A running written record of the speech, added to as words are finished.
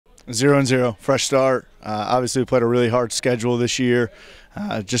0-0, fresh start. Obviously, we played a really hard schedule this year.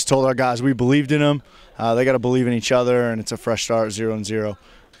 Just told our guys we believed in them. They got to believe in each other, and it's a fresh start, 0-0.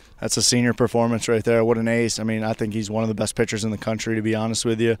 That's a senior performance right there. What an ace. I mean, I think he's one of the best pitchers in the country, to be honest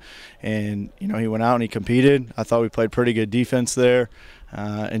with you. And, you know, he went out and he competed. I thought we played pretty good defense there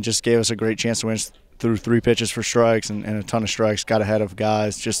and just gave us a great chance to win through 3 pitches for strikes and a ton of strikes, got ahead of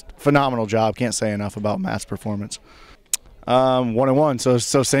guys. Just phenomenal job. Can't say enough about Matt's performance. 1-1,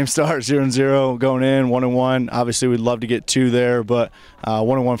 so same start, 0-0 going in, 1-1. Obviously, we'd love to get 2 there, but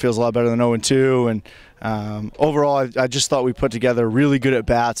 1-1 feels a lot better than 0-2. And overall, I just thought we put together really good at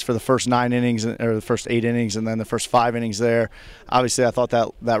bats for the first 9 innings, or the first 8 innings, and then the first 5 innings there. Obviously, I thought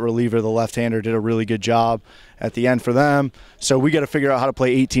that reliever, the left-hander, did a really good job at the end for them. So we got to figure out how to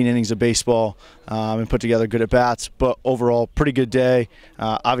play 18 innings of baseball and put together good at bats. But overall, pretty good day.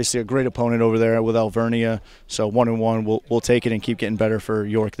 Obviously, a great opponent over there with Alvernia. So 1-1, we'll take it and keep getting better for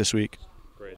York this week.